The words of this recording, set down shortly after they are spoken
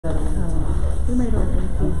but we made our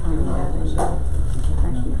MP from that and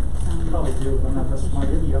actually probably do. I'm not that smart.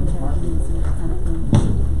 You're smart.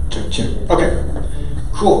 Check. Okay,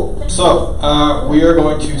 cool. So we are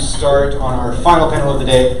going to start on our final panel of the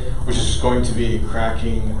day, which is going to be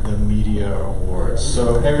cracking the media awards.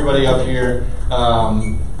 So everybody up here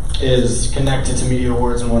is connected to media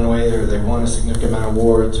awards in one way. Either they won a significant amount of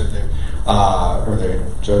awards, or they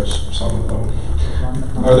judge some of them,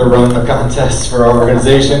 or they run the contest for our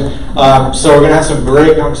organization. So we're going to have some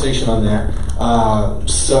great conversation on that.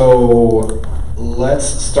 So let's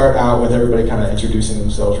start out with everybody kind of introducing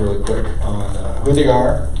themselves really quick on who they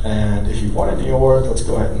are, and if you've won any awards, let's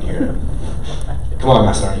go ahead and hear it. Come on,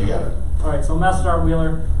 Mastodon, you got it. All right, so Mastodon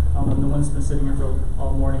Wheeler. I'm the one that's been sitting here for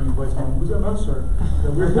all morning. You boys going, who's that Mastodon?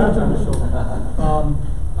 The weird patch on his shoulder.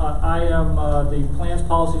 I am the Plans,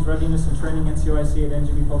 Policies, Readiness, and Training NCOIC at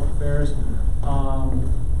NGB Public Affairs.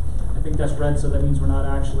 I think that's red, so that means we're not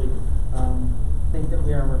actually. I think that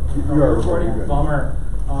we are recording. Bummer.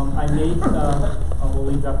 We'll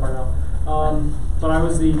leave that part out. But I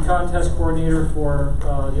was the contest coordinator for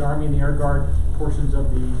the Army and the Air Guard portions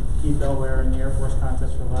of the Keith L. Ware and the Air Force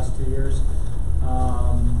contest for the last 2 years.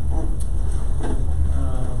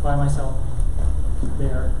 By myself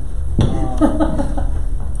there.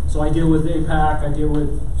 So I deal with APAC, I deal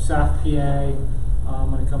with SAF PA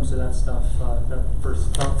when it comes to that stuff, that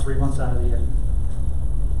first about 3 months out of the year.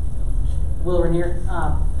 Will Rainier,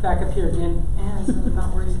 back up here again. And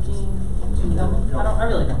not worries, Gene. I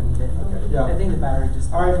really don't need it. Okay. Yeah. I think the battery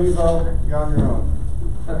just. All right, Vivo, you're on your own.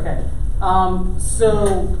 Okay.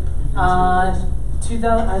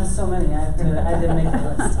 2000. I have so many. I didn't make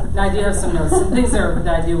the list. Now I do have some notes, some things that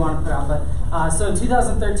I do want to put out. But so in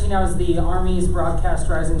 2013, I was the Army's Broadcast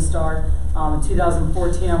Rising Star. In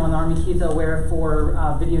 2014, I won the Army Keith L. Ware for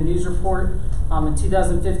Video News Report. In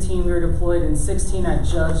 2015, we were deployed. In 2016, I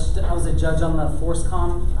was a judge on the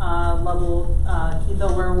ForceCom level Keith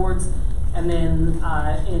L. Ware Awards. And then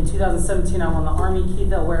in 2017, I won the Army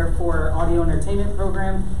Keith L. Ware for Audio Entertainment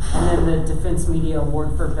Program, and then the Defense Media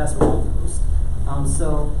Award for Best Blog Post.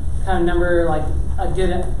 So kind of number like a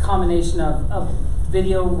good combination of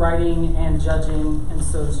video writing and judging, and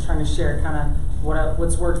so just trying to share kind of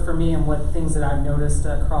what's worked for me and what things that I've noticed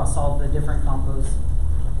across all the different compos.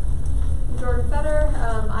 Jordan Fetter.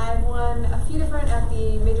 I've won a few different at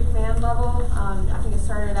the Major Command level. I think it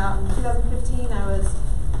started out in 2015. I was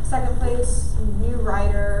second place new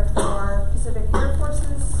writer for Pacific Air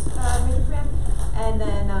Force's Major Command. And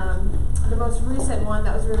then the most recent one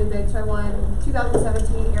that was really big, so I won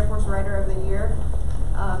 2017 Air Force Writer of the Year.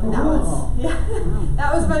 And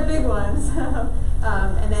that was my big one. So,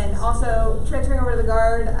 and then also transferring over to the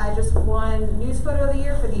Guard, I just won News Photo of the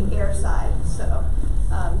Year for the air side. So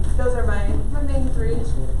those are my main three.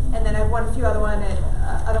 And then I've won a few other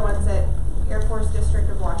ones at Air Force District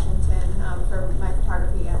of Washington for my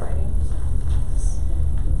photography and writing.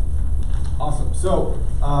 Awesome. So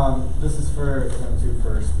this is for them two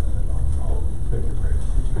first, and then I'll pick your break.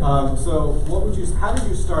 So how did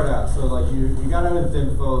you start out? So like you got out of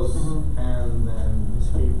Dinfos, and then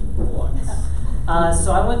what?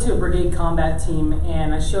 So I went to a brigade combat team,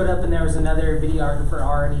 and I showed up, and there was another videographer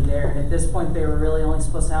already there. And at this point, they were really only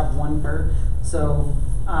supposed to have one per. So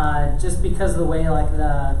just because of the way like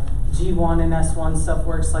the G1 and S1 stuff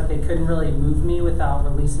works, like they couldn't really move me without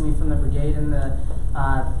releasing me from the brigade, and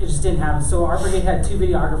it just didn't happen. So our brigade had 2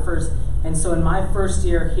 videographers, and so in my first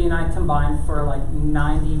year, he and I combined for like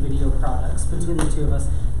 90 video products between the two of us,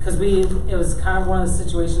 because it was kind of one of the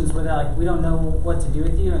situations where they're like, we don't know what to do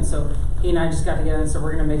with you, and so he and I just got together and said,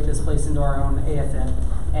 we're going to make this place into our own AFN,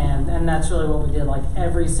 and that's really what we did. Like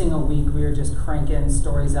every single week, we were just cranking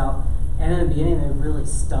stories out. And in the beginning, they really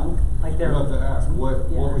stunk. Like they were. I'm about to ask, what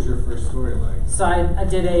was your first story like? So I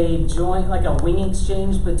did a joint, like a wing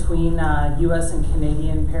exchange between U.S. and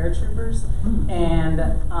Canadian paratroopers, and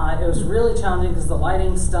it was really challenging because the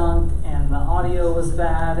lighting stunk and the audio was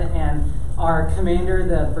bad, and our commander,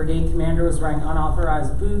 the brigade commander, was wearing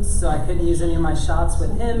unauthorized boots, so I couldn't use any of my shots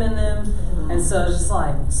with him in them, and so it was just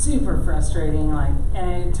like super frustrating. Like,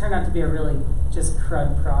 and it turned out to be a really just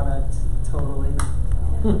crud product, totally.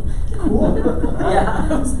 Cool. Yeah,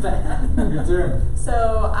 it was bad. Your turn.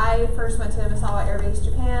 So I first went to Misawa Air Base,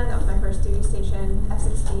 Japan. That was my first duty station,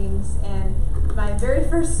 F-16s. And my very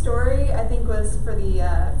first story, I think, was for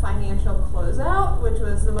the financial closeout, which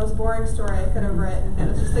was the most boring story I could have written. It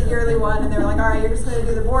was just the yearly one, and they were like, all right, you're just going to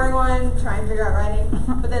do the boring one, try and figure out writing.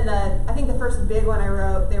 But then I think the first big one I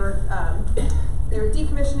wrote, they were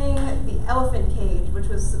decommissioning the elephant cage, which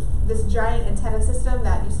was this giant antenna system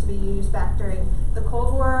that used to be used back during the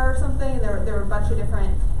Cold War or something. And there were a bunch of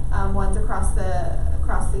different ones across the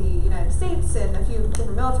across the United States and a few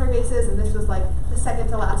different military bases, and this was like the second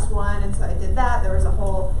to last one, and so I did that. There was a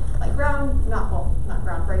whole like not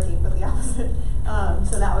groundbreaking, but the opposite.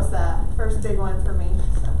 So that was the first big one for me.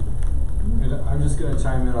 So. And I'm just gonna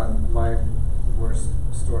chime in on my worst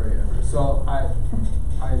story ever. So I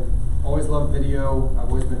always loved video. I've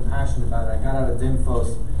always been passionate about it. I got out of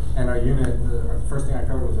DINFOS, and our unit, the first thing I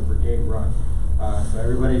covered was a brigade run. So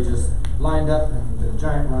everybody just lined up and did a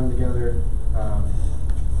giant run together.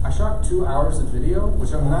 I shot 2 hours of video,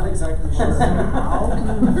 which I'm not exactly sure how.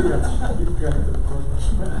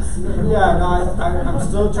 Yeah, no, I'm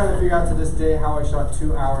still trying to figure out to this day how I shot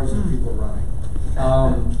 2 hours of people running.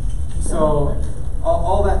 So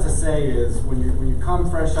all that to say is when you come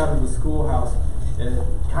fresh out of the schoolhouse, it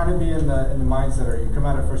kind of be in the mindset, or you come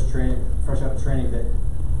out of fresh out of training, that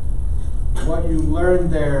what you learn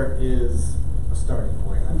there is a starting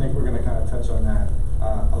point. I think we're going to kind of touch on that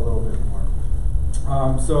a little bit more.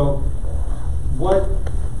 So what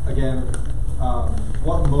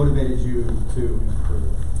motivated you to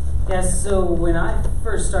improve? Yes, so when I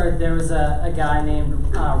first started, there was a guy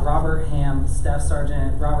named Robert Ham, Staff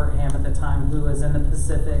Sergeant Robert Ham at the time, who was in the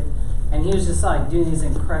Pacific, and he was just like doing these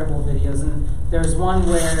incredible videos. And there's one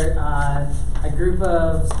where a group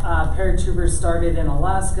of paratroopers started in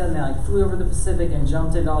Alaska, and they like flew over the Pacific and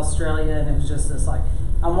jumped into Australia, and it was just this like,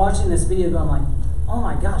 I'm watching this video going like, oh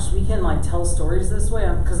my gosh, we can like tell stories this way,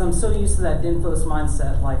 because I'm so used to that DINFOS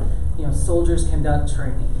mindset, like, soldiers conduct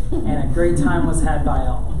training, and a great time was had by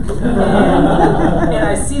all. And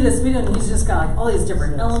I see this video, and he's just got like all these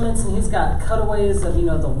different elements, and he's got cutaways of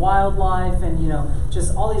the wildlife, and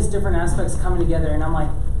just all these different aspects coming together, and I'm like,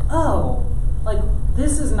 oh, like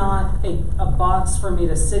this is not a box for me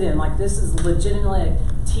to sit in. Like this is legitimately like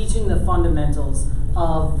teaching the fundamentals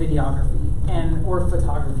of videography or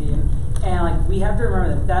photography, and like we have to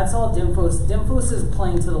remember that that's all DINFOS. DINFOS is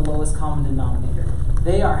playing to the lowest common denominator.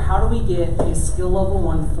 They are, how do we get a skill level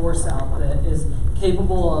 1 force out that is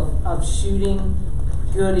capable of shooting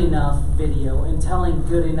good enough video and telling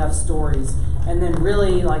good enough stories, and then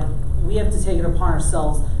really like we have to take it upon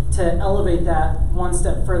ourselves to elevate that one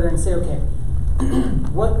step further and say, okay,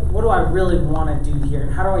 what do I really want to do here,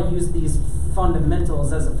 and how do I use these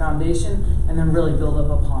fundamentals as a foundation, and then really build up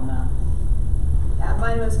upon that. Yeah,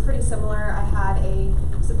 mine was pretty similar. I had a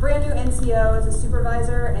brand new NCO as a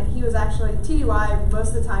supervisor, and he was actually TDY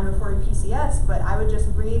most of the time before he PCS, but I would just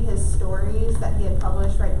read his stories that he had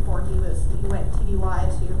published right before he went TDY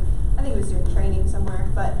to, I think he was doing training somewhere,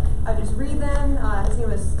 but I would just read them. His name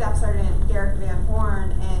was Staff Sergeant Derek Van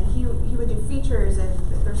Horn, and he would do features, and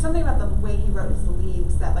there's something about the way he wrote his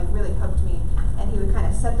leads that like really hooked me. And he would kind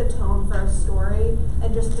of set the tone for a story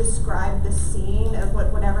and just describe the scene of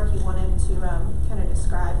whatever he wanted to kind of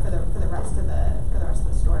describe for the rest of the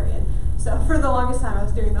story. And so for the longest time, I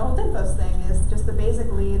was doing the whole DINFOS thing, is just the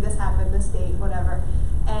basic lead, this happened, this date, whatever.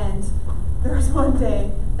 And there was one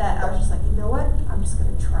day that I was just like, you know what? I'm just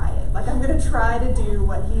gonna try it. Like I'm gonna try to do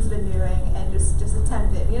what he's been doing and just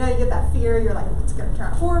attempt it. You get that fear. You're like, it's gonna turn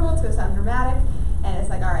out horrible. It's gonna sound dramatic. And it's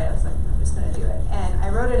like, all right. I was like, I'm just gonna do it. And I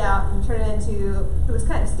wrote it out and turned it into. Who was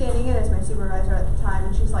kind of standing in as my supervisor at the time,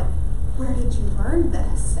 and she's like, where did you learn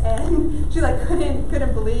this? And she like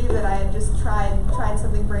couldn't believe that I had just tried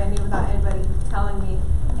something brand new without anybody telling me.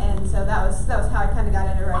 And so that was how I kind of got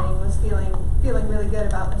into writing, was feeling really good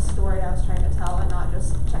about the story I was trying to tell and not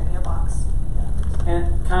just checking a box.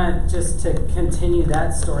 And kind of just to continue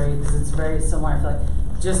that story, because it's very similar, I feel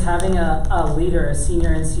like just having a leader, a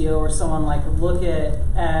senior NCO or someone like look at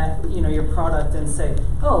your product and say,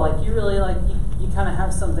 oh, like you really like you kind of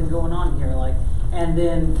have something going on here, like. And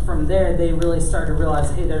then from there, they really start to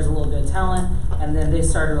realize, hey, there's a little bit of talent, and then they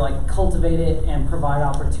start to like cultivate it and provide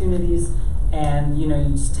opportunities, and you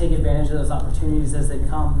just take advantage of those opportunities as they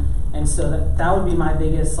come. And so that would be my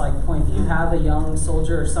biggest like point. If you have a young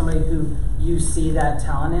soldier or somebody who you see that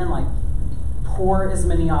talent in, like pour as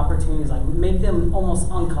many opportunities, like make them almost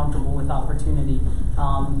uncomfortable with opportunity,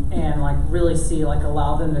 and like really see, like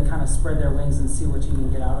allow them to kind of spread their wings and see what you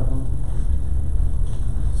can get out of them.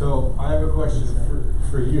 So I have a question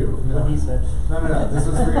for you. What he said. No. This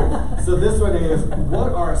was for you. So this one is,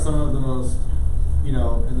 what are some of the most,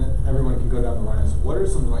 and then everyone can go down the line. What are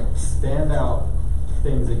some like standout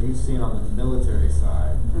things that you've seen on the military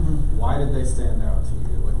side? Mm-hmm. Why did they stand out to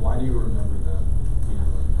you? Like, why do you remember them?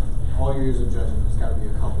 All your years of judging, there's got to be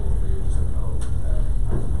a couple where you're just like, oh,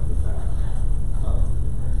 I remember that.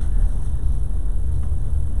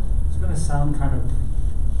 It's going to sound kind of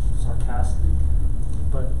sarcastic,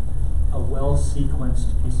 but a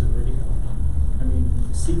well-sequenced piece of video. I mean,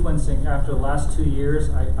 sequencing, after the last 2 years,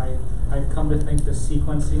 I've come to think the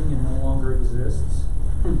sequencing no longer exists.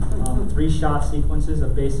 3-shot sequences, a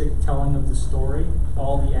basic telling of the story,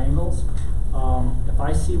 all the angles. If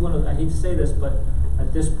I see one of, I hate to say this, but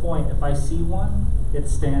at this point, if I see one, it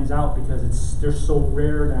stands out because they're so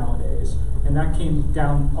rare nowadays. And that came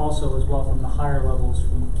down also as well from the higher levels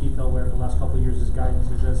from Keith Elware for the last couple of years as guidance,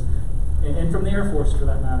 is just, and from the Air Force for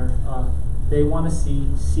that matter, they want to see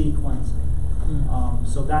sequencing.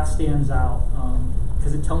 So that stands out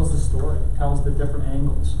because it tells the story, it tells the different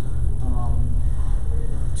angles.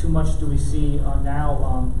 Too much do we see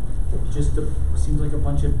now? Seems like a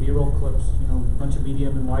bunch of B-roll clips, a bunch of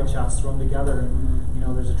medium and wide shots thrown together,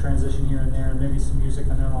 and there's a transition here and there, and maybe some music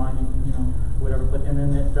underlining, whatever. But and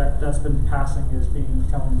then that's been passing as being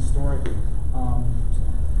telling the story.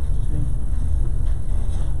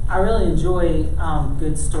 I really enjoy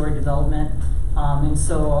good story development, and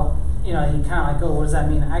so you kind of like, oh, what does that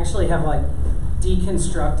mean? I actually have like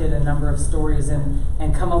deconstructed a number of stories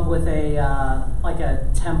and come up with a like a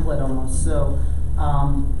template almost. So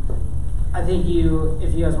I think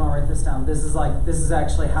if you guys want to write this down, this is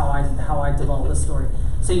actually how I develop the story.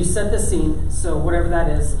 So you set the scene, so whatever that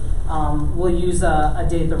is. We'll use a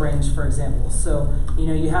day at the range, for example. So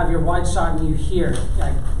you have your wide shot and you hear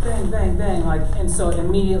like bang, bang, bang, and so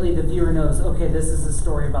immediately the viewer knows, okay, this is a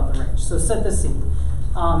story about the range. So set the scene,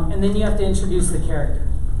 and then you have to introduce the character.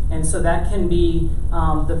 And so that can be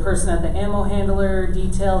the person at the ammo handler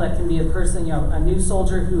detail. That can be a person, a new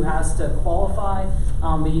soldier who has to qualify.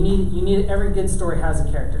 But you need every good story has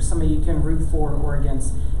a character, somebody you can root for or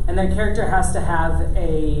against, and that character has to have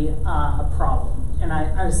a problem. And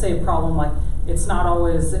I would say a problem like it's not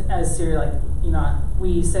always as serious.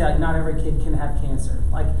 We say like not every kid can have cancer.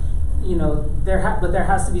 But there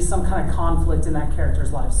has to be some kind of conflict in that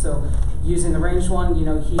character's life. So using the ranged one,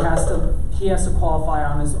 he has to qualify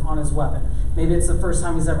on his weapon. Maybe it's the first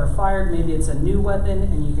time he's ever fired. Maybe it's a new weapon,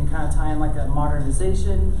 and you can kind of tie in like a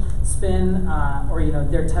modernization spin, or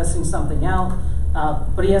they're testing something out.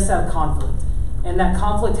 But he has to have conflict, and that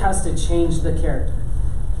conflict has to change the character.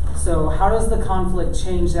 So how does the conflict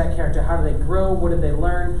change that character? How do they grow? What do they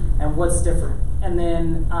learn? And what's different? And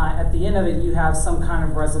then at the end of it, you have some kind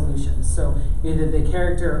of resolution. So either the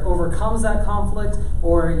character overcomes that conflict,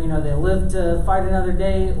 or they live to fight another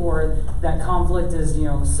day, or that conflict is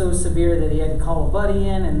so severe that he had to call a buddy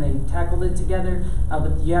in and they tackled it together.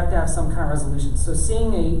 But you have to have some kind of resolution. So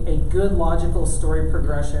seeing a good logical story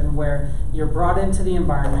progression where you're brought into the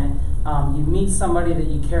environment, you meet somebody that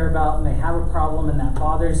you care about and they have a problem and that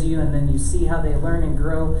bothers you, and then you see how they learn and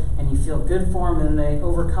grow and you feel good for them and they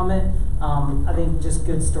overcome it. I think just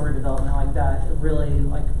good story development like that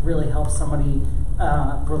really helps somebody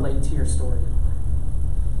relate to your story.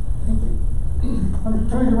 Thank you. I'm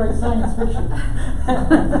trying to write science fiction.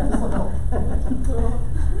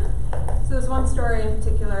 So there's one story in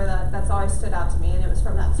particular that's always stood out to me, and it was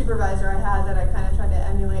from that supervisor I had that I kind of tried to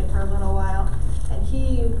emulate for a little while. And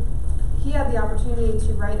he had the opportunity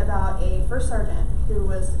to write about a first sergeant who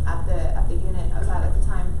was at the unit I was at the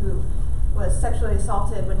time, who was sexually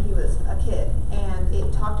assaulted when he was a kid, and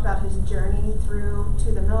it talked about his journey through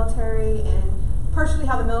to the military and partially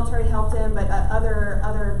how the military helped him, but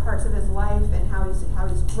other parts of his life and how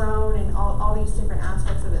he's grown and all these different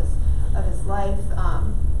aspects of his life.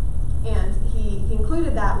 And he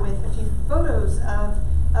included that with a few photos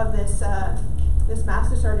of this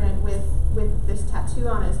master sergeant with this tattoo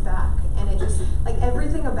on his back, and it just like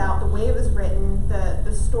everything about the way it was written,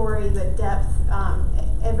 the story, the depth,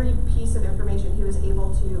 every piece of information he was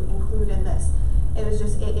able to include in this. It was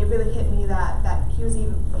just it really hit me that he was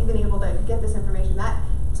even able to get this information. That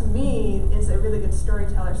to me is a really good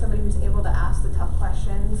storyteller, somebody who's able to ask the tough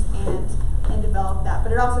questions and develop that.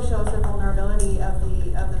 But it also shows the vulnerability of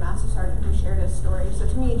the master sergeant who shared his story. So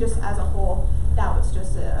to me, just as a whole, that was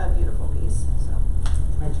just a beautiful piece. So.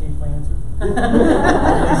 Can I change my answer?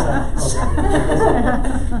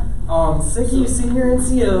 Sick you senior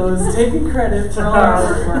NCOs taking credit for all our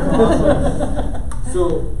work.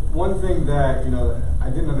 So one thing that I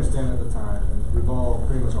didn't understand at the time, and we've all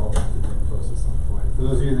pretty much all been to DINFOS at some point. For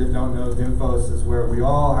those of you that don't know, DINFOS is where we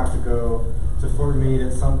all have to go to Fort Meade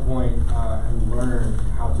at some point and learn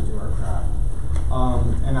how to do our craft.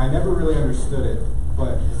 And I never really understood it,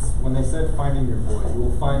 but when they said finding your voice, you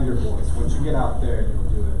will find your voice. Once you get out there, you'll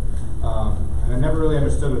do it. And I never really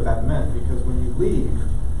understood what that meant, because when you leave,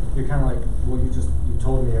 you're kind of like, well, you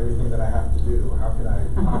told me everything that I have to do. How could I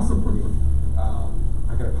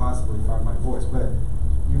possibly find my voice? But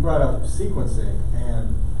you brought up sequencing,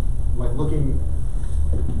 and like looking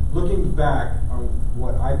back on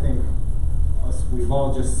what I think we've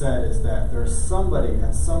all just said is that there's somebody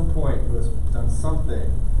at some point who has done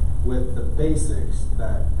something with the basics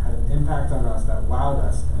that had an impact on us, that wowed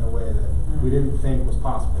us in a way that we didn't think was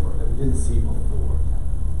possible, or that we didn't see before.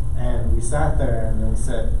 And we sat there and then we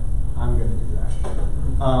said, I'm going to do that.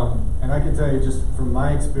 And I can tell you just from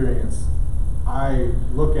my experience, I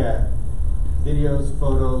look at videos,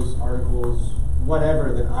 photos, articles,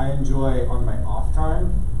 whatever that I enjoy on my off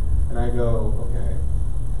time, and I go, okay,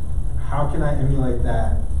 how can I emulate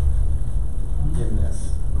that in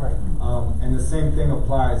this? Right. And the same thing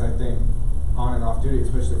applies, I think, on and off duty,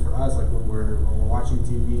 especially for us, like when we're watching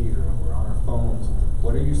TV or when we're on our phones.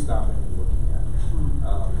 What are you stopping and looking at?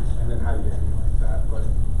 And then how do you emulate that? But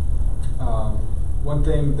one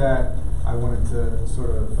thing that I wanted to sort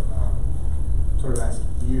of ask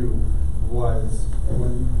you was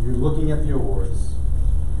when you're looking at the awards,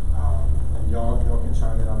 and y'all can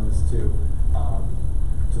chime in on this too.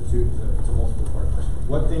 To multiple part question.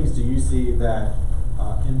 What things do you see that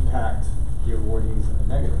impact the awardees in a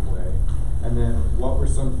negative way? And then what were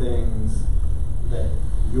some things that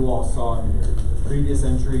you all saw in your previous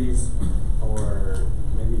entries, or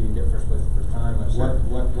maybe you didn't get first place the first time? Like Sure.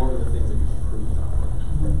 what were the things that you improved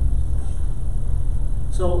on?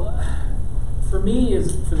 So, for me,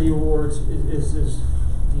 for the awards is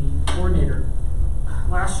the coordinator.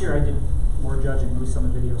 Last year I did more judging, at least on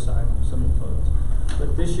the video side, some of the photos.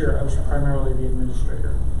 But this year I was primarily the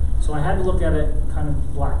administrator. So I had to look at it kind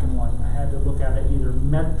of black and white. I had to look at it either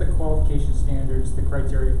met the qualification standards, the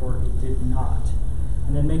criteria, or it did not.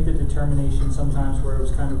 And then make the determination sometimes where it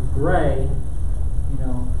was kind of gray,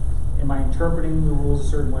 am I interpreting the rules a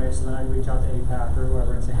certain way? So then I'd reach out to APAC or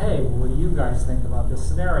whoever and say, hey, what do you guys think about this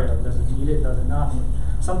scenario? Does it need it? Does it not? And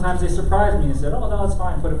sometimes they surprised me and said, oh, no, it's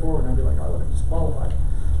fine, put it forward. And I'd be like, I would have disqualified.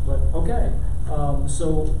 But okay.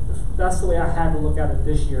 So that's the way I had to look at it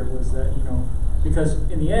this year, was that, because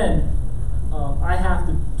in the end, I have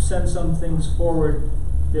to send some things forward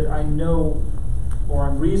that I know or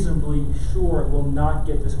I'm reasonably sure will not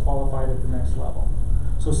get disqualified at the next level.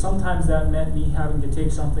 So sometimes that meant me having to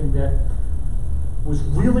take something that was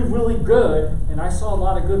really, really good, and I saw a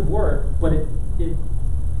lot of good work, but it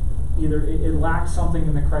lacked something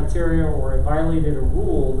in the criteria, or it violated a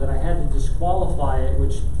rule that I had to disqualify it,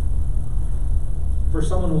 which for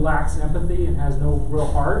someone who lacks empathy and has no real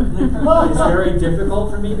heart is very difficult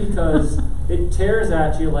for me, because it tears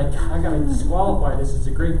at you like, I gotta disqualify this. It's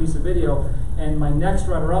a great piece of video, and my next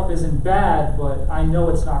runner-up isn't bad, but I know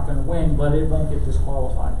it's not going to win, but it won't get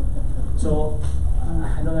disqualified. So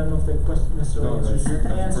I don't know if the question necessarily answers your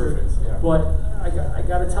answer, perfect, yeah. but I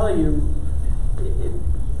got to tell you,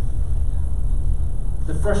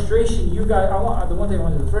 the frustration you guys, the one thing I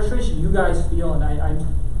want to, the frustration you guys feel, and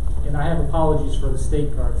I have apologies for the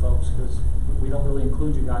state guard folks, because we don't really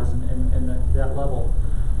include you guys in that level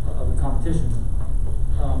of the competition.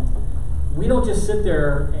 We don't just sit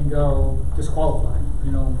there and go disqualified,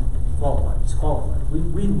 qualified, disqualified.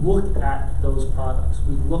 We look at those products.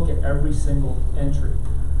 We look at every single entry.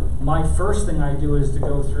 My first thing I do is to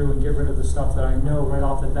go through and get rid of the stuff that I know right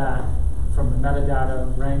off the bat from the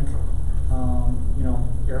metadata, rank.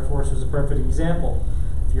 Air Force is a perfect example.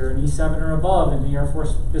 If you're an E7 or above in the Air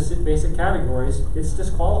Force basic categories, it's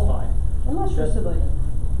disqualified. Unless you're civilian.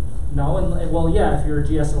 No, if you're a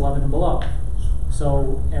GS-11 and below.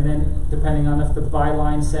 So, and then depending on if the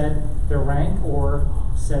byline said their rank or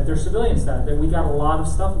said their civilian status, that we got a lot of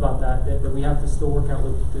stuff about that we have to still work out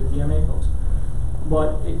with the DMA folks.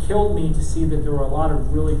 But it killed me to see that there were a lot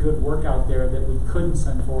of really good work out there that we couldn't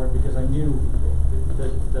send forward, because I knew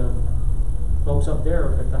that the folks up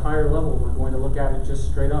there at the higher level were going to look at it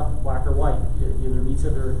just straight up, black or white. It either meets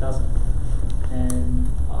it or it doesn't. And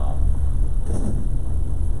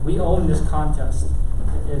we own this contest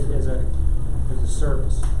as a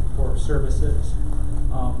service, or services.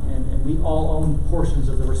 And we all own portions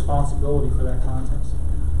of the responsibility for that contest.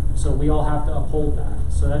 So we all have to uphold that.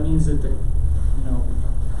 So that means that the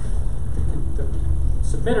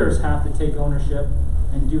submitters have to take ownership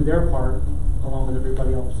and do their part along with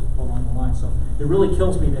everybody else along the line. So it really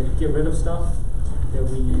kills me to get rid of stuff that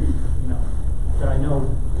that I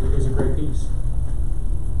know is a great piece.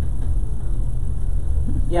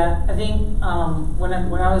 Yeah, I think when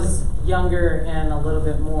I was younger and a little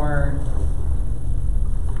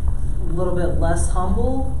bit less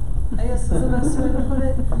humble, I guess is the best way to put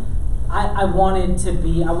it. I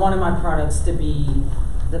wanted my products to be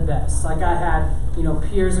the best. Like I had,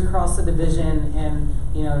 peers across the division, and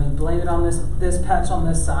you blame it on this patch on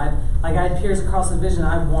this side. Like I had peers across the division,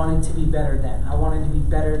 I wanted to be better than. I wanted to be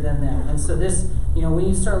better than them. And so this, when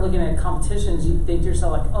you start looking at competitions, you think to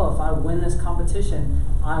yourself like, oh, if I win this competition,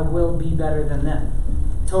 I will be better than them.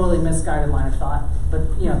 totally misguided line of thought.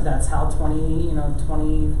 But that's how 20.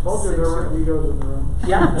 Told you there were egos in the room.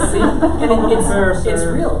 Yeah, see, and it's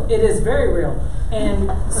real. It is very real. And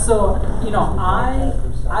so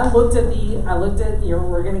I looked at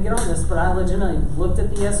we're gonna get on this, but I legitimately looked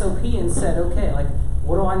at the SOP and said, okay, like,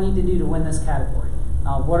 what do I need to do to win this category?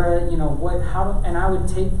 And I would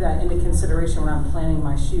take that into consideration when I'm planning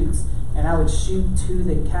my shoots, and I would shoot to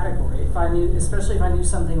the category. Especially if I knew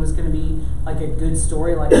something was going to be like a good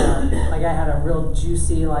story, like I had a real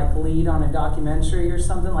juicy like lead on a documentary or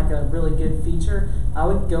something, like a really good feature. I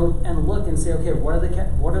would go and look and say, okay, what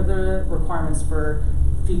are the requirements for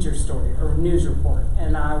feature story or news report,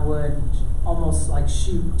 and I would almost like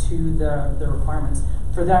shoot to the requirements.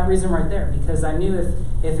 For that reason right there, because I knew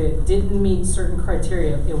if it didn't meet certain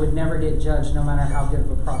criteria, it would never get judged, no matter how good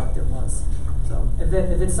of a product it was. So if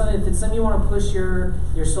it's something you want to push your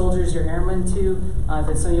soldiers, your airmen to, if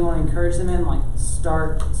it's something you want to encourage them in, like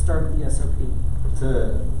start the SOP.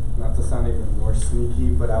 Not to sound even more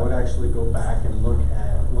sneaky, but I would actually go back and look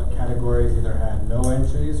at what categories either had no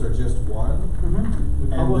entries or just one.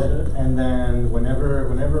 Mm-hmm. And then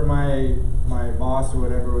whenever my boss or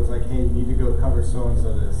whatever was like, hey, you need to go cover so and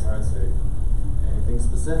so this, I would say, anything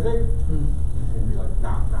specific? And he'd be like,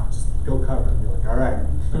 nah, just go cover it. And be like, all right,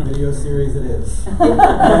 a video series it is. And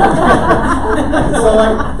so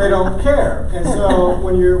like they don't care. And so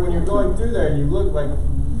when you're going through there and you look like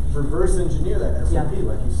reverse engineer that SOP,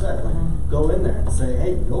 like you said, like go in there and say,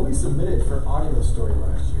 hey, nobody submitted for audio story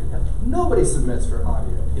last year. Nobody submits for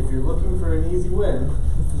audio. If you're looking for an easy win,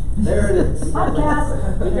 there it is. We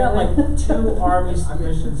got like 2 Army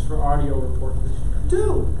submissions for audio report this year.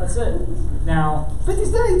 2. That's it. Now 50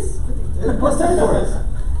 states. Plus territories.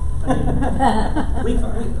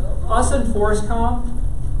 Us and ForestCom,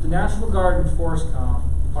 the National Guard and ForestCom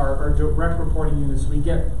are direct reporting units. We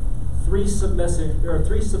get 3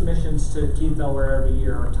 submissions to Keith Delaware every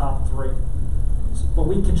year, our top 3. But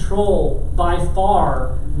we control by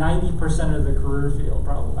far 90% of the career field,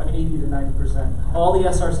 probably. I mean, 80 to 90%. All the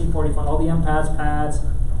SRC 45, all the MPADs, pads,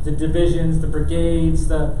 the divisions, the brigades,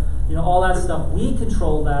 all that stuff. We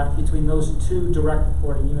control that between those 2 direct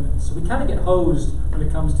reporting units. So we kind of get hosed when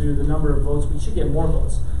it comes to the number of votes. We should get more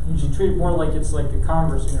votes. You should treat it more like it's like a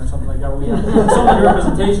Congress or something like that, where we have so many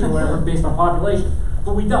representation or whatever based on population.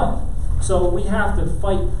 But we don't. So we have to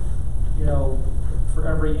fight, for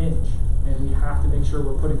every inch. And we have to make sure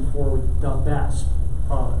we're putting forward the best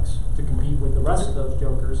products to compete with the rest of those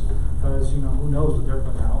jokers, because who knows what they're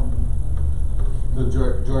putting out. So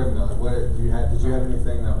Jordan, did you have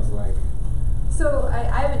anything that was like? So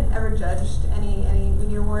I haven't ever judged any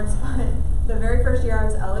media awards, but the very first year I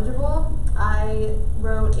was eligible, I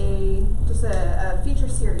wrote a feature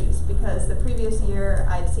series, because the previous year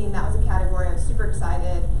I'd seen that was a category. I was super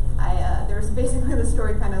excited. There was basically the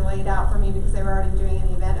story kind of laid out for me because they were already doing an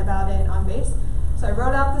event about it on base. So I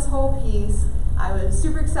wrote out this whole piece. I was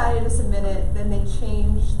super excited to submit it. Then they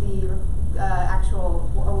changed the actual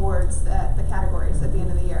awards, the categories at the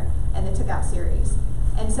end of the year, and they took out series.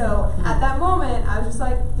 And so at that moment, I was just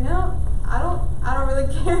like, I don't really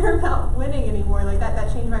care about winning anymore. Like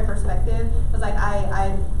that changed my perspective. It was like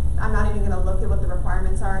I'm not even going to look at what the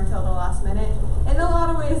requirements are until the last minute. In a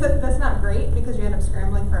lot of ways, that's not great, because you end up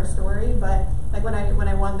scrambling for a story. But like when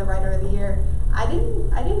I won the Writer of the Year, I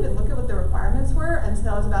didn't even look at what the requirements were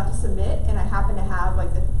until I was about to submit, and I happened to have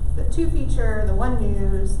like the 2 feature, the 1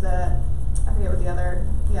 news, I forget what the other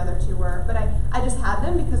 2 were, but I just had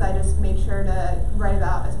them because I just made sure to write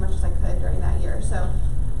about as much as I could during that year. So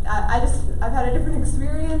I've had a different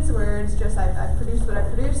experience where it's just I've produced what I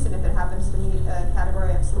produced, and if it happens to meet a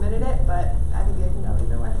category, I've submitted it. But I think it can go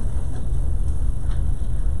either way.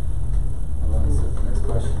 The next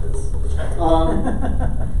question is.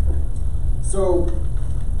 So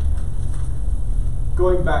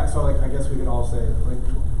going back, I guess we can all say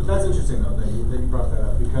but that's interesting though that you brought that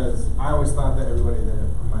up, because I always thought that everybody did it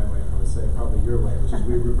my way. I would say probably your way, which is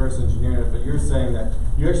we reverse engineered it. But you're saying that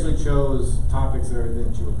you actually chose topics that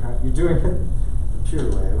you're doing it the pure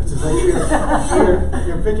way, which is like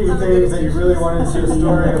you're picking things that you really wanted to see a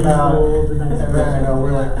story about, and then I know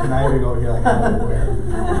we're like conniving over here, like I don't know where.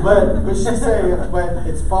 But she's saying, but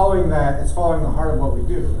it's following that. It's following the heart of what we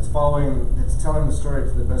do. It's telling the story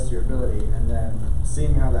to the best of your ability, and then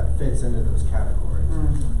seeing how that fits into those categories.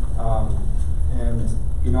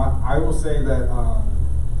 And I will say that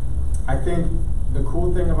I think the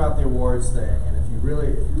cool thing about the awards thing, and if you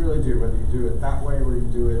really do, whether you do it that way or you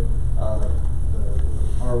do it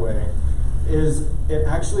our way, is it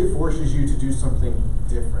actually forces you to do something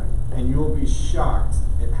different, and you will be shocked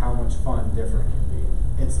at how much fun different can be.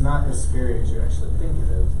 It's not as scary as you actually think it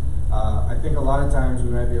is. I think a lot of times we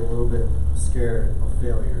might be a little bit scared of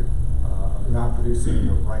failure, of not producing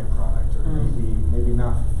the right product, or maybe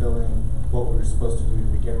not fulfilling what we were supposed to do to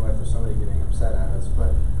begin with, or somebody getting upset at us.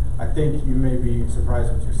 But I think you may be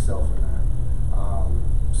surprised with yourself in that.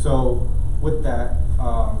 So with that,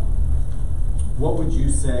 what would you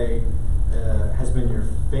say has been your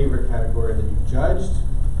favorite category that you've judged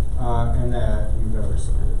and that you've ever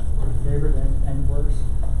submitted for? Favorite and worst?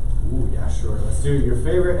 Ooh, yeah, sure. Let's do your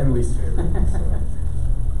favorite and least favorite.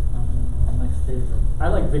 My favorite. I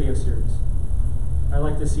like video series. I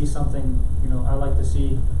like to see something, I like to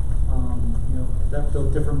see,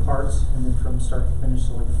 those different parts, and then from start to finish,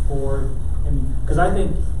 so like forward. And because I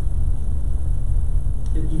think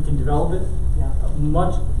you can develop it you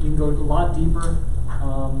can go a lot deeper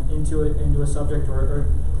into a subject or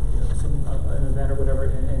an event or whatever,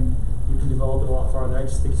 and you can develop it a lot farther. I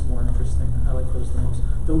just think it's more interesting. I like those the most.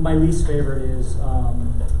 My least favorite is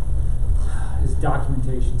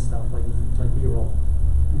documentation stuff, like B-roll.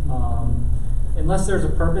 Unless there's a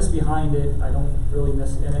purpose behind it, I don't really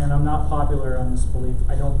miss it. And I'm not popular on this belief.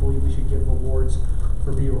 I don't believe we should give awards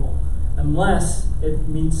for B-roll. Unless it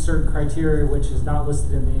meets certain criteria, which is not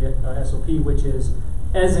listed in the SOP, which is,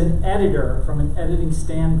 as an editor, from an editing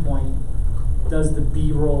standpoint, does the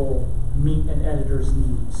B-roll meet an editor's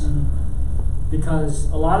needs? Because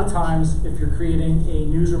a lot of times, if you're creating a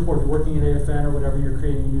news report, you're working at AFN or whatever, you're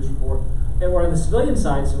creating a news report, or on the civilian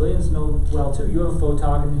side, civilians know well too, you have a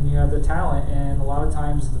photog and then you have the talent, and a lot of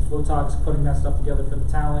times the photog's putting that stuff together for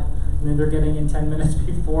the talent, and then they're getting in 10 minutes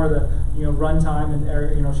before the run time and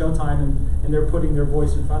show time, and they're putting their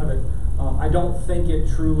voice in front of it. I don't think it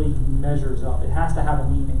truly measures up. It has to have a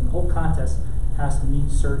meaning. The whole contest has to meet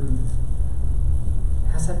certain.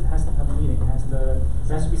 Has to have a meaning. There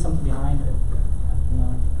has to be something behind it.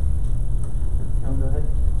 Go ahead.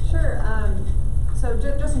 Sure. So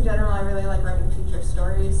just in general, I really like writing feature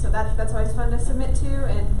stories. So that's always fun to submit to,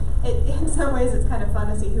 and in some ways it's kind of fun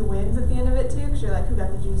to see who wins at the end of it too, because you're like, who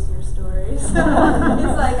got the juicier story? So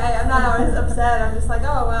it's like I'm not always upset. I'm just like,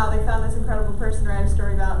 oh wow, they found this incredible person to write a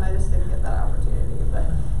story about, and I just didn't get that opportunity. But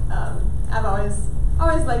I've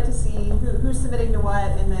always liked to see who's submitting to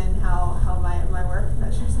what, and then how my work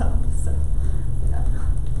measures up. So yeah.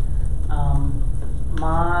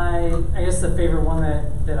 I guess the favorite one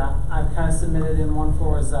that I've kind of submitted in one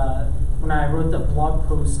for was when I wrote the blog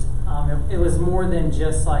post. It was more than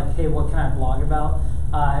just like, hey, what can I blog about?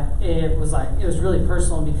 It was really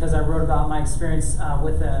personal, because I wrote about my experience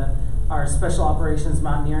with our special operations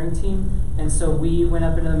mountaineering team, and so we went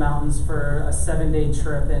up into the mountains for a 7-day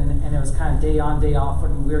trip, and it was kind of day on, day off,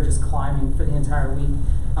 and we were just climbing for the entire week.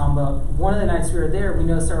 But one of the nights we were there, we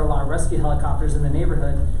noticed there were a lot of rescue helicopters in the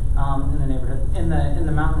neighborhood, in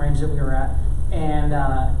the mountain range that we were at. And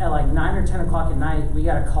at like 9 or 10 o'clock at night, we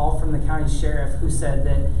got a call from the county sheriff who said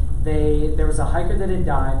that there was a hiker that had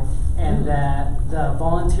died, and that the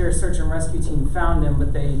volunteer search and rescue team found him,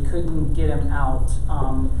 but they couldn't get him out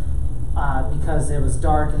because it was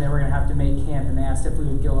dark and they were going to have to make camp, and they asked if we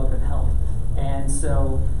would go up and help. And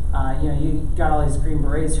so you got all these Green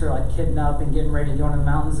Berets who are like kidding up and getting ready to go into the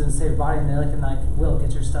mountains and save a body, and they're like, Will,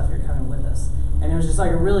 get your stuff, you're coming with us. And it was just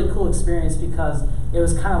like a really cool experience, because it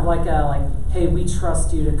was kind of like hey, we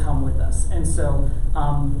trust you to come with us. And so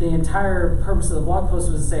the entire purpose of the blog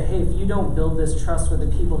post was to say, hey, if you don't build this trust with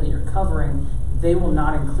the people that you're covering, they will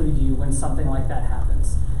not include you when something like that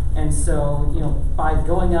happens. And so, by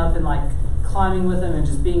going up and like climbing with them and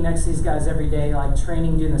just being next to these guys every day, like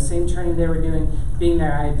training, doing the same training they were doing, being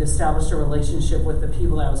there, I had established a relationship with the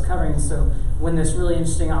people that I was covering. So when this really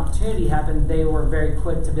interesting opportunity happened, they were very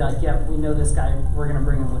quick to be like, yep, we know this guy, we're going to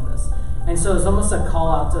bring him with us. And so it's almost a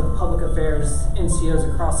call out to public affairs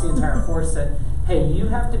NCOs across the entire force that, hey, you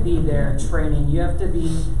have to be there training, you have to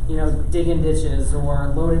be, digging ditches or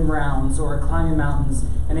loading rounds or climbing mountains.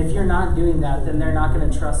 And if you're not doing that, then they're not going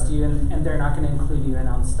to trust you, and they're not going to include you in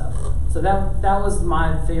on stuff. So that was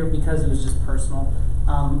my favorite, because it was just personal.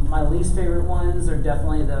 My least favorite ones are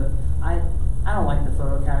definitely I don't like the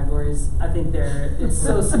photo categories. I think it's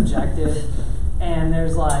so subjective. And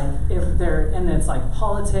there's it's like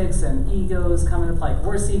politics and egos come into play, like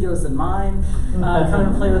worse egos than mine, come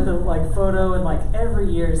into play with the photo, and like every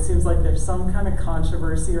year it seems like there's some kind of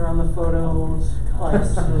controversy around the photo.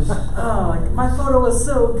 Like my photo was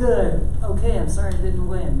so good. Okay, I'm sorry it didn't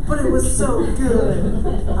win, but it was so good.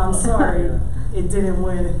 I'm sorry it didn't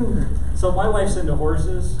win. So my wife's into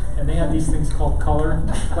horses, and they have these things called color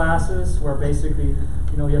classes, where basically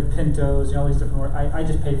you know, you have pintos, you know, all these different horses. I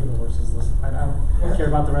just pay for the horses. Listen, I don't care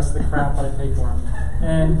about the rest of the crap, but I pay for them.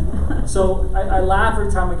 And so I laugh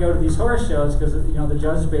every time we go to these horse shows because, you know, the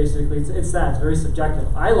judge basically, it's very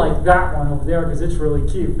subjective. I like that one over there because it's really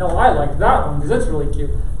cute. No, I like that one because it's really cute.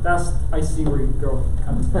 I see where you're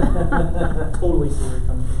coming from. Totally see where you're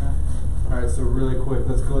coming from that. All right, so really quick,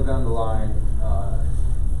 let's go down the line.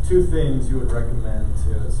 2 things you would recommend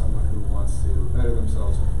to someone who wants to better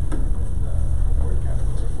themselves in the award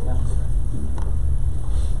category.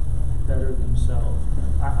 Better themselves.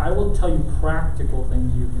 I will tell you practical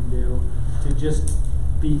things you can do to just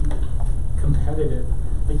be competitive.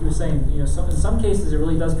 Like you were saying, you know, in some cases it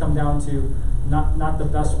really does come down to not the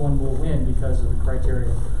best one will win because of the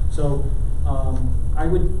criteria. So I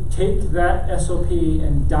would take that SOP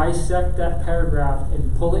and dissect that paragraph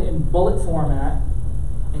and pull it in bullet format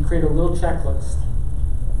and create a little checklist.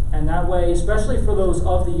 And that way, especially for those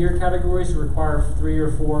of the year categories who require 3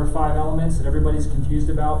 or 4 or 5 elements that everybody's confused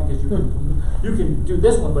about, because you can do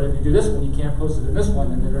this one, but if you do this one, you can't post it in this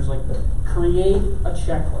one. And then there's like, create a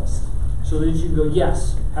checklist so that you can go,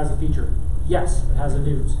 yes, it has a feature. Yes, it has a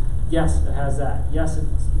news. Yes, it has that. Yes, it's,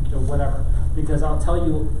 you know, whatever. Because I'll tell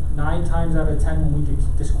you, 9 times out of 10 when we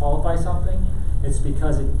could disqualify something, it's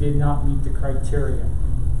because it did not meet the criteria.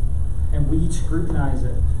 And we scrutinize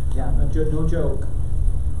it. Yeah. No joke.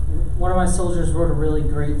 One of my soldiers wrote a really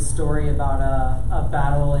great story about a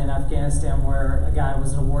battle in Afghanistan where a guy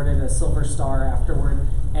was awarded a Silver Star afterward,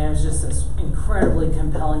 and it was just this incredibly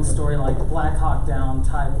compelling story, like Black Hawk Down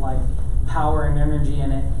type, like power and energy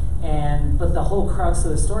in it. But the whole crux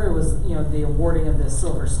of the story was, you know, the awarding of this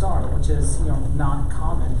Silver Star, which is, you know, not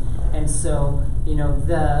common. And so, you know,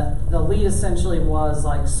 the lead essentially was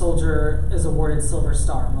like, soldier is awarded Silver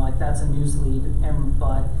Star. I'm like, that's a news lead.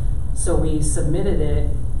 So we submitted it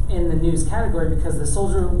in the news category because the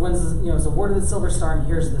soldier wins, you know, is awarded the Silver Star, and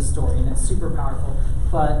here's the story, and it's super powerful.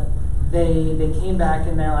 But they came back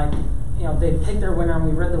and they're like, you know, they picked their winner, and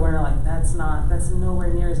we read the winner, like, that's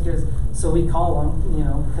nowhere near as good as. So we call them, you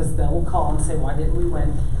know, because they'll call and say, why didn't we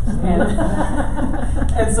win? And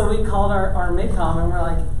and so we called our MidCom, and we're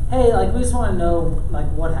like, hey, like, we just want to know, like,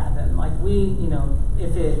 what happened, like, you know,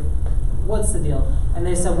 what's the deal? And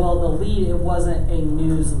they said, well, the lead, it wasn't a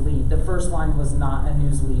news lead. The first line was not a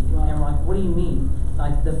news lead. And we're like, what do you mean?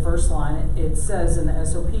 Like, the first line, it says in the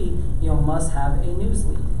SOP, you know, must have a news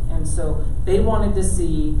lead. And so they wanted to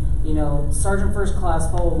see, you know, Sergeant First Class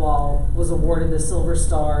blah, blah, blah, was awarded the Silver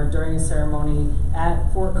Star during a ceremony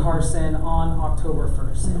at Fort Carson on October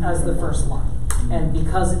 1st as the first line. And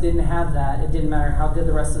because it didn't have that, it didn't matter how good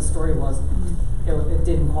the rest of the story was, it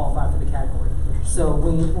didn't qualify for the category. So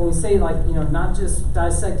when we say, like, you know, not just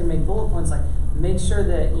dissect and make bullet points, like, make sure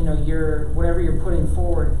that, you know, whatever you're putting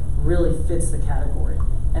forward really fits the category.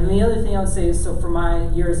 And the other thing I would say is, so for my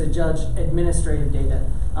year as a judge, administrative data.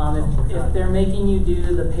 If they're making you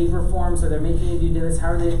do the paper forms, or they're making you do this,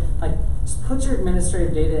 how are they, like, just put your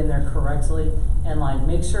administrative data in there correctly, and, like,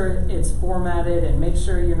 make sure it's formatted, and make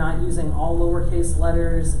sure you're not using all lowercase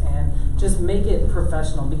letters, and just make it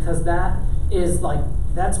professional, because that is, like,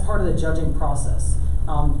 that's part of the judging process.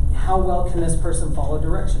 How well can this person follow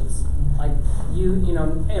directions? Like, you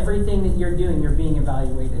know, everything that you're doing, you're being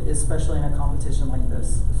evaluated, especially in a competition like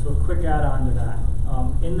this. So a quick add-on to that.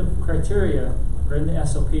 In the criteria, or in the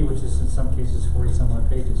SOP, which is in some cases 40-some-odd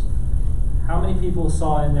pages, how many people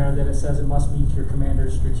saw in there that it says it must meet your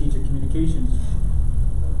commander's strategic communications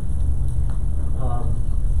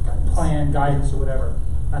plan, guidance, or whatever?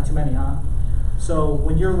 Not too many, huh? So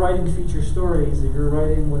when you're writing feature stories, if you're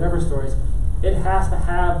writing whatever stories, it has to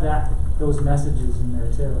have those messages in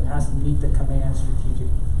there too. It has to meet the command strategic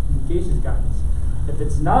communications guidance. If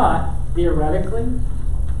it's not, theoretically,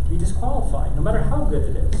 you disqualify, no matter how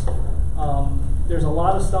good it is. There's a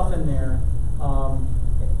lot of stuff in there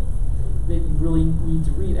that you really need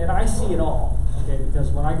to read, and I see it all. Okay, because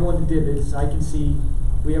when I go into Divids, I can see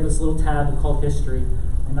we have this little tab called History.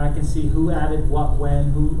 And I can see who added what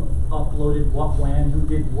when, who uploaded what when, who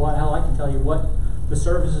did what. Hell, I can tell you what the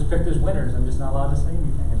services picked as winners. I'm just not allowed to say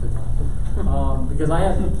anything at the time because I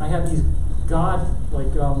have these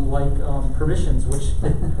permissions which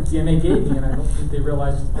DMA gave me, and I don't think they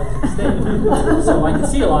realized that was a mistake. So I can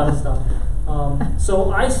see a lot of stuff.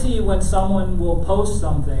 So I see when someone will post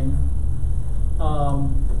something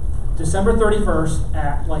December 31st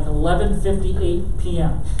at like 11:58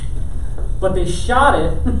 p.m. But they shot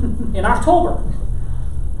it in October.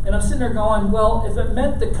 And I'm sitting there going, well, if it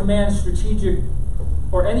meant the command strategic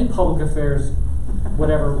or any public affairs,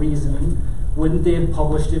 whatever reasoning, wouldn't they have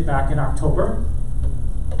published it back in October?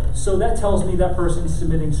 So that tells me that person's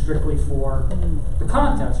submitting strictly for the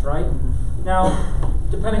contest, right? Now,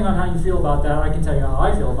 depending on how you feel about that, I can tell you how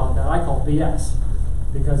I feel about that. I call BS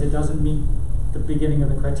because it doesn't meet the beginning of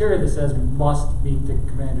the criteria that says must meet the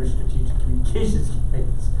commander's strategic communications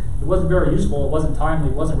commitments. It wasn't very useful, it wasn't timely,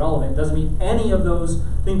 it wasn't relevant, it doesn't meet any of those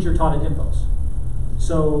things you're taught at Infos.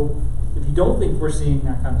 So if you don't think we're seeing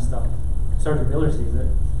that kind of stuff, Sergeant Miller sees it.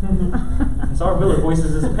 And Sergeant Miller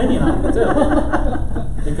voices his opinion on it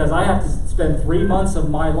too. Because I have to spend 3 months of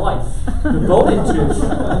my life devoted to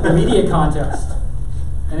the media contest.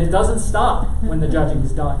 And it doesn't stop when the judging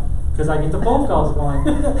is done. Because I get the phone calls going,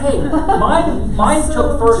 hey, mine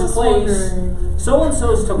took first place,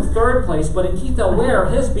 so-and-so's took third place, but in Keith L. Ware,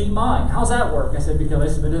 his beat mine. How's that work? I said, because I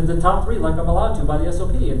submitted the top 3 like I'm allowed to by the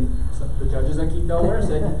SOP. And so the judges at Keith L. Ware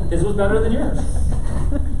said, his was better than yours.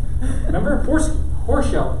 Remember? Horse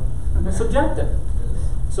show. Subjective.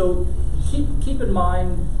 So keep in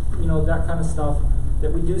mind, that kind of stuff,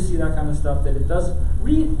 that we do see that kind of stuff, that it does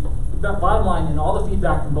read, bottom line, in all the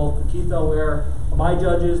feedback from both the Keith L. Ware, my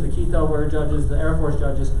judges, the Keith L. Ware judges, the Air Force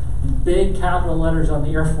judges, in big capital letters on the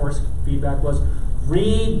Air Force feedback was,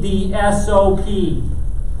 read the SOP.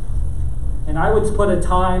 And I would put a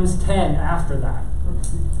times 10 after that.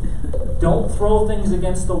 Don't throw things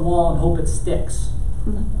against the wall and hope it sticks.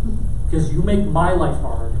 Because you make my life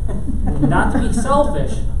hard. Not to be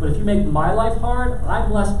selfish, but if you make my life hard,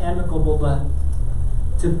 I'm less amicable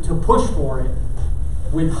to push for it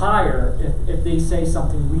with hire if they say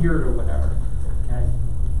something weird or whatever. Okay?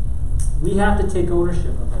 We have to take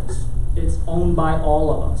ownership of this. It's owned by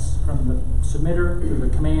all of us, from the submitter to the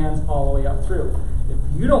commands all the way up through. If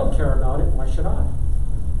you don't care about it, why should I?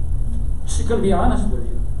 Just going to be honest with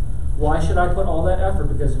you. Why should I put all that effort?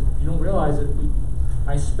 Because if you don't realize it,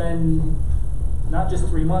 I spend not just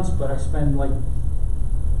 3 months, but I spend like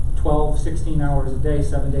 12, 16 hours a day,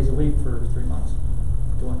 7 days a week for 3 months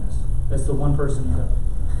doing this. That's the one person who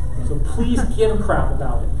does. So please give a crap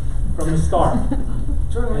about it from the start.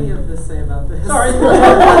 Jordan, what do you have to say about this? Sorry.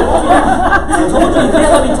 I told you you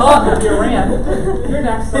can't let me talk if you ran. You're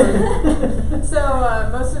next. So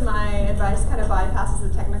most of my advice kind of bypasses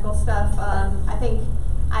the technical stuff. I think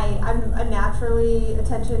I'm a naturally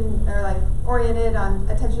oriented on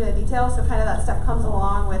attention to detail, so kind of that stuff comes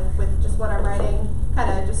along with just what I'm writing.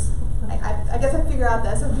 Kind of just, I guess I figure out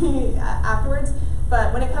the SOP afterwards.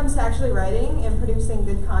 But when it comes to actually writing and producing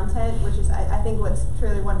good content, which is I think what's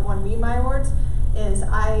truly won me my awards, is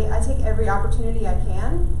I take every opportunity I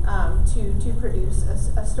can to produce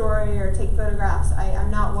a story or take photographs. I'm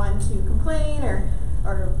not one to complain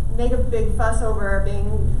or make a big fuss over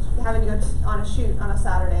having to go on a shoot on a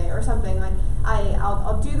Saturday or something. Like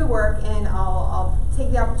I'll do the work and I'll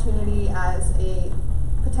take the opportunity as a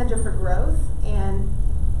potential for growth, and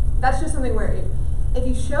that's just something where if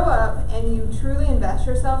you show up and you truly invest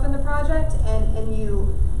yourself in the project and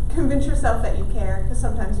you convince yourself that you care, because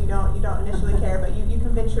sometimes you don't initially care, but you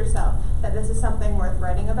convince yourself that this is something worth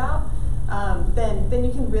writing about, then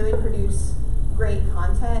you can really produce great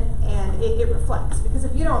content, and it reflects. Because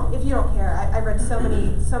if you don't care, I've read so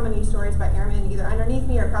many stories about airmen either underneath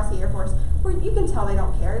me or across the Air Force where you can tell they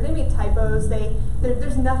don't care. They make typos.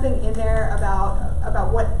 There's nothing in there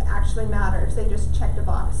about what actually matters. They just checked a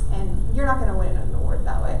box, and you're not going to win an award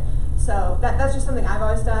that way. So that's just something I've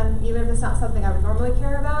always done. Even if it's not something I would normally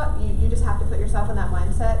care about, you just have to put yourself in that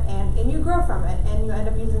mindset, and you grow from it, and you end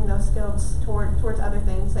up using those skills towards other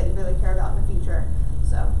things that you really care about in the future.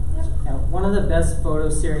 So, yeah. Yeah, one of the best photo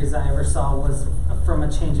series I ever saw was from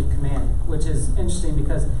a change of command, which is interesting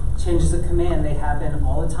because changes of command, they happen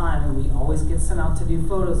all the time, and we always get sent out to do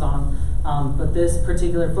photos on them. But this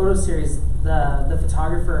particular photo series, the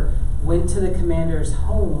photographer went to the commander's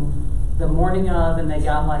home the morning of, and they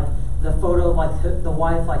got like the photo of like the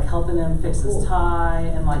wife like helping him fix his tie,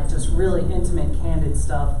 and like just really intimate, candid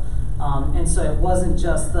stuff. And so it wasn't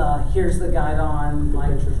just here's the guide on,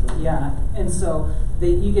 like, yeah. And so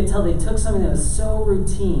you could tell they took something that was so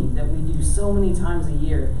routine that we do so many times a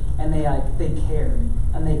year, and they cared,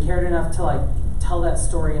 and they cared enough to like tell that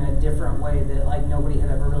story in a different way that like nobody had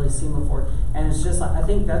ever really seen before. And it's just like, I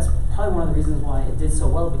think that's probably one of the reasons why it did so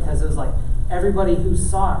well, because it was like everybody who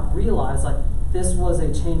saw it realized like this was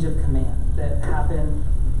a change of command that happened,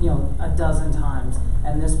 a dozen times,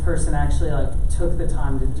 and this person actually like took the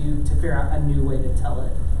time to figure out a new way to tell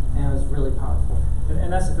it, and it was really powerful.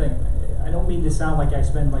 And that's the thing. I don't mean to sound like I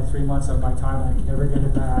spend like 3 months of my time and I can never get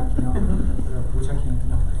it back, which I can't.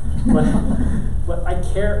 But I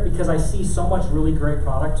care because I see so much really great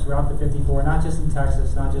product throughout the 54, not just in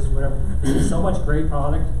Texas, not just whatever. I see so much great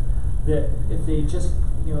product that if they just,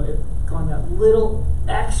 if gone that little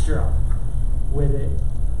extra with it,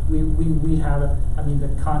 we'd have it. I mean, the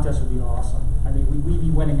contest would be awesome. I I mean, we'd be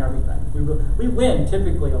winning everything. We win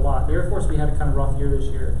typically a lot. The Air Force, we had a kind of rough year this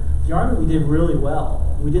year. The Army, we did really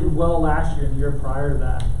well. We did well last year and the year prior to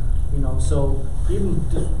that. So even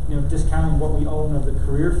discounting what we own of the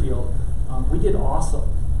career field, we did awesome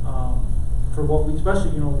for what we,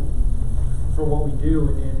 especially for what we do,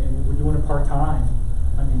 and we're doing it part time.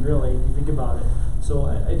 I mean, really, if you think about it. So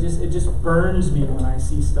it just burns me when I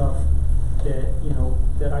see stuff that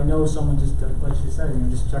that I know someone just, like she said,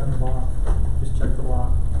 just checking the block, just check the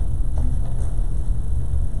block.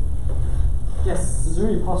 Yes. Is there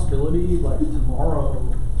any possibility, like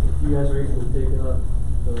tomorrow, if you guys are able to dig up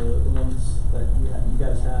the links that you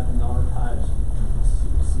guys have in the archives,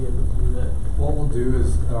 see able to do that? What we'll do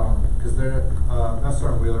is, because they're, Master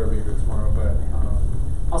and Wheeler will be here tomorrow, but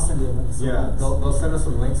I'll send you a link. yeah, they'll send us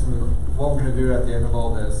some links, and what we're going to do at the end of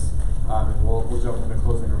all this, and we'll jump into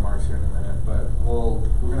closing remarks here in a minute, but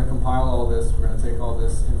we're going to compile all this, we're going to take all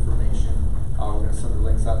this information, we're going to send the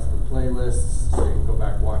links out to the playlists, so you can go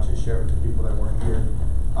back, watch it, share it with the people that weren't here,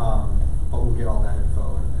 but we'll get all that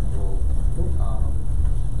info, and we'll,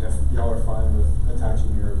 if y'all are fine with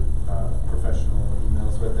attaching your professional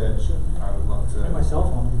emails with it, I would love to. I have my cell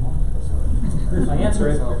phone if you want. If I answer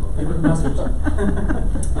it, leave a message.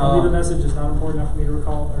 Leave a message is not important enough for me to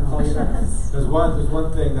call you back. There's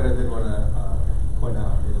one thing that I did want to point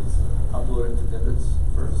out is upload it to Divots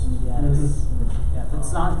first. Yes. Yeah, if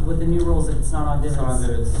it's not with the new rules, if it's not on Divots, It's not on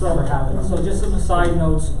Divots. what happens? So just some side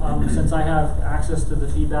notes, since I have access to the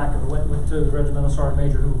feedback of went to the Regimental Sergeant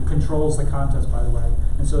Major, who controls the contest, by the way,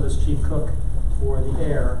 and so does Chief Cook for the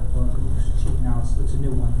air, who's chief now, it's a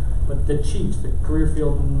new one, but the chiefs, the career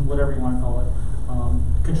field, and whatever you want to call it,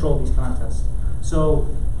 control these contests. So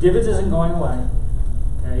Divots isn't going away.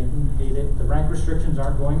 Okay, you can hate it. The rank restrictions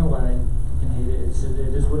aren't going away. You can hate it.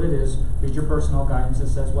 It is what it is. Read your personnel guidance that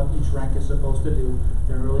says what each rank is supposed to do.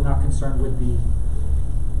 They're really not concerned with the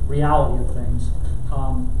reality of things.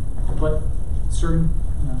 But certain,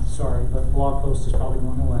 but blog post is probably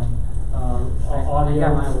going away.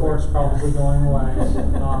 Audio, of course, probably going away.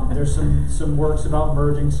 There's some works about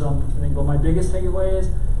merging something, but my biggest takeaway is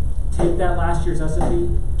take that last year's SOP.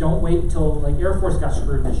 Don't wait until, like, Air Force got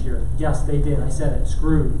screwed this year. Yes, they did. I said it.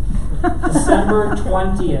 Screwed. December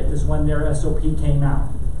 20th is when their SOP came out.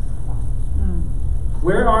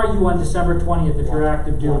 Where are you on December 20th if you're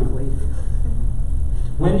active duty?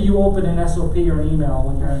 When do you open an SOP or an email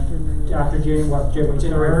when you're after January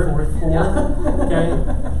 4th?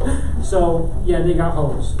 Okay. So yeah, they got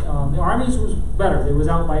hosed. The Army's was better. It was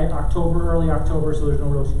out by early October, so there's no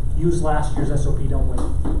real use last year's SOP. Don't wait,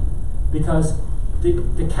 because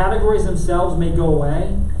the categories themselves may go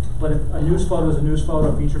away, but if a news photo is a news photo,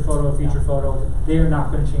 a feature photo, they are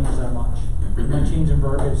not going to change that much. It might change in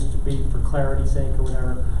verbiage to be for clarity's sake or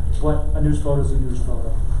whatever, but a news photo is a news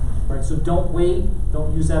photo. Right, so don't wait.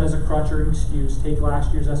 Don't use that as a crutch or an excuse. Take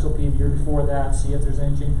last year's SOP, the year before that, see if there's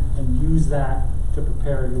anything, and use that to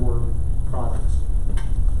prepare your products.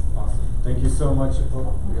 Awesome. Thank you so much.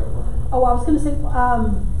 Oh, I was going to say,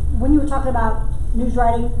 when you were talking about news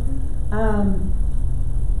writing,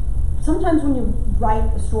 sometimes when you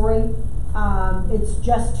write a story, it's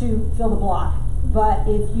just to fill the block. But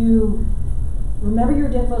if you remember your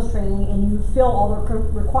DINFOS training and you fill all the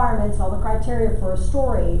requirements, all the criteria for a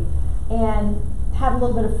story, and have a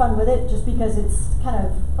little bit of fun with it, just because it's kind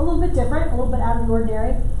of a little bit different, a little bit out of the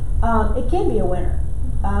ordinary, it can be a winner.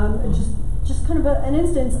 Just kind of an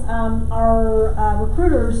instance, our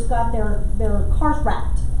recruiters got their cars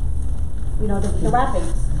wrapped, the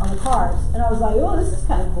wrappings on the cars, and I was like, oh, this is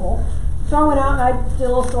kind of cool. So I went out and I did a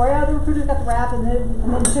little story. The recruiters got the wrap, and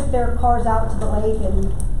then took their cars out to the lake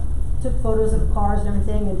and took photos of the cars and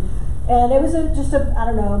everything, and it was just I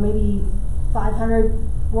don't know, maybe 500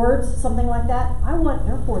 words, something like that. I want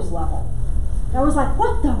Air Force level. And I was like,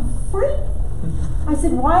 what the freak? I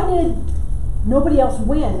said, why did nobody else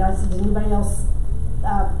win? I said, did anybody else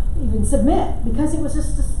even submit? Because it was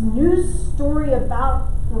just this news story about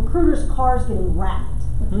recruiters' cars getting wrapped.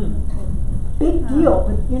 Big deal,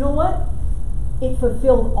 but you know what? It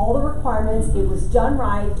fulfilled all the requirements. It was done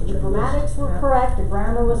right. The grammatics were correct. The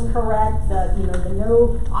grammar was correct. The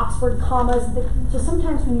no Oxford commas. So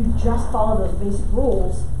sometimes when you just follow those basic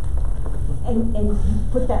rules, and you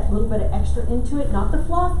put that little bit of extra into it, not the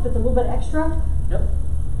fluff, but the little bit extra, Yep.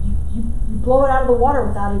 you blow it out of the water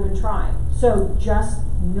without even trying. So just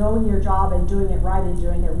knowing your job and doing it right and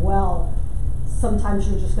doing it well, sometimes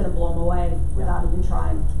you're just going to blow them away without even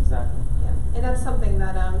trying. Exactly. Yeah. And that's something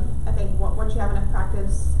that I think once you have enough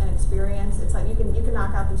practice and experience, it's like you can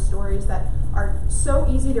knock out these stories that are so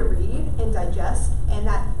easy to read and digest, and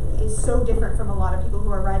that is so different from a lot of people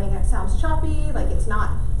who are writing it sounds choppy, like it's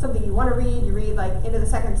not something you want to read. You read like into the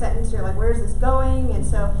second sentence, you're like, where's this going? And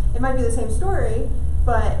so it might be the same story,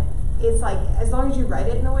 but it's like as long as you write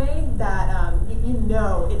it in a way that you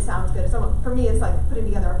know it sounds good. So for me, it's like putting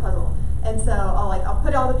together a puzzle. And so I'll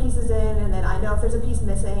put all the pieces in, and then I know if there's a piece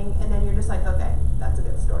missing, and then you're just like, okay, that's a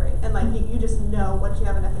good story. And like you just know once you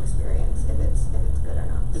have enough experience if it's good or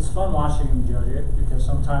not. It's fun watching them judge it, because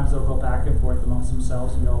sometimes they'll go back and forth amongst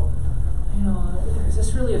themselves and go, is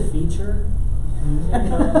this really a feature?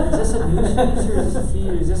 Is this a news feature? Is this a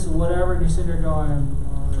feed? Is this whatever? And you sit there going,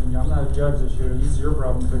 I'm not a judge this year. This is your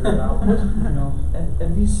problem. Figure it out.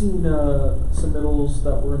 Have you seen submittals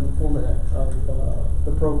that were in the format of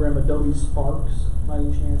the program Adobe Sparks by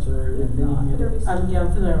any chance, or if any of you?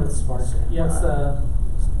 I'm familiar with Sparks. Yeah.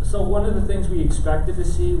 So one of the things we expected to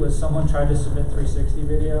see was someone tried to submit 360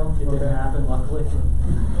 video. It didn't happen, luckily.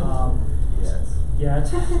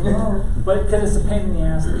 Yes. But because it's a pain in the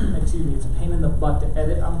ass, it's a pain in the butt to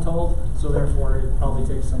edit, I'm told. So therefore, it probably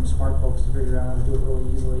takes some smart folks to figure out how to do it really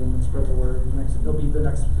easily and then spread the word. It'll be the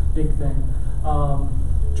next big thing.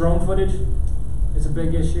 Drone footage is a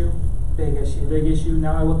big issue. Big issue.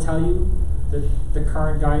 Now I will tell you that the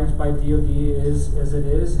current guidance by DoD is as it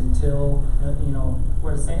is until any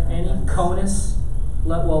CONUS.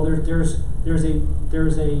 Well,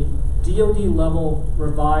 there's a DoD level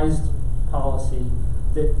revised policy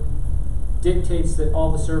that dictates that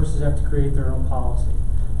all the services have to create their own policy.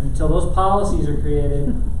 And until those policies are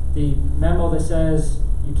created, the memo that says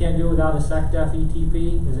you can't do it without a SecDef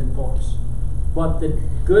ETP is in force. But the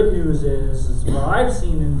good news is what I've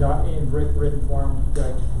seen in written form,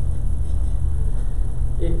 that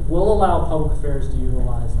it will allow public affairs to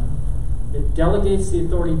utilize them. It delegates the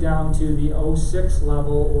authority down to the 06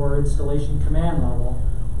 level or installation command level.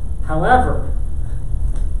 However,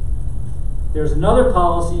 there's another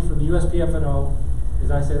policy from the USPFNO,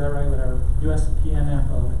 did I say that right? Whatever.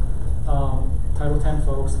 USPNFO, Title 10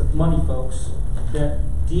 folks, the money folks, that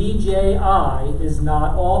DJI is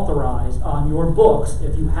not authorized on your books.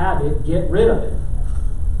 If you have it, get rid of it.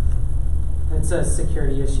 It's a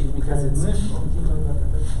security issue because it's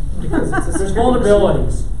There's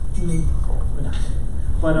vulnerabilities.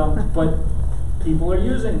 But people are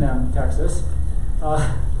using them, Texas.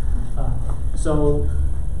 So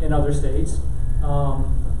in other states. No,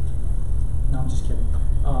 I'm just kidding.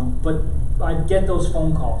 But I get those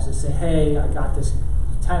phone calls that say, hey, I got this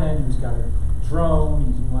lieutenant who's got a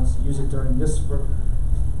drone, he wants to use it during this.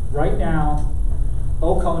 Right now,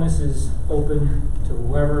 OCONUS is open to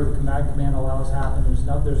whoever the command allows happen.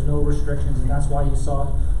 There's no restrictions, and that's why you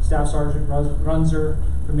saw Staff Sergeant Runzer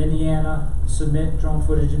from Indiana submit drone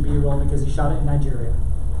footage and B-roll, because he shot it in Nigeria.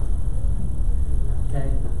 Okay.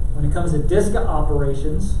 When it comes to DISCA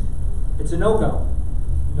operations, it's a no-go.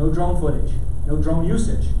 No drone footage, no drone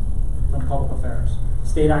usage from public affairs.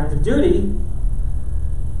 State active duty,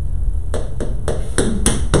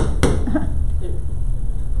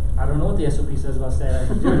 I don't know what the SOP says about state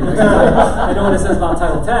active duty. I know what it says about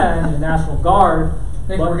Title 10, the National Guard. I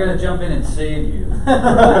think we're going to jump in and save you. All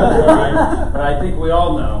right? But I think we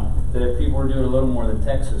all know that if people were doing a little more the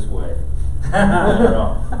Texas way, they're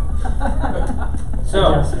off.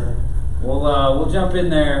 So, we'll jump in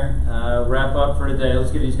there, wrap up for today.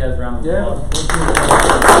 Let's give these guys a round of applause.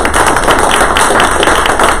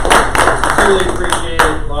 Really appreciate it.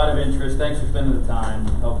 A lot of interest. Thanks for spending the time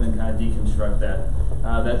helping kind of deconstruct that.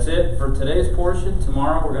 That's it for today's portion.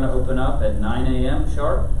 Tomorrow we're going to open up at 9 a.m.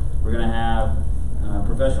 sharp. We're going to have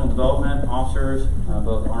professional development officers,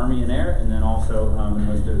 both Army and Air, and then also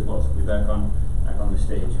enlisted as well. So we'll be back on the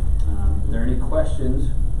stage. Are there any questions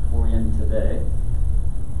before we end today?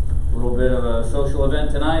 A little bit of a social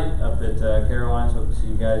event tonight up at Caroline's. Hope to see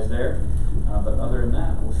you guys there. But other than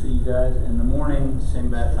that, we'll see you guys in the morning, same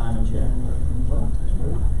bat time and chat.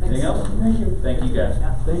 Anything else? Thank you. Thank you guys.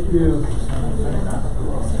 Thank you.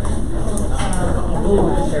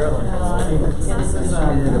 What's your?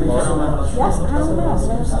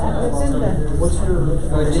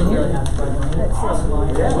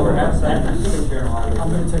 I'm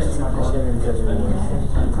going to text you.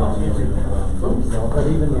 But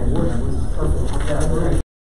even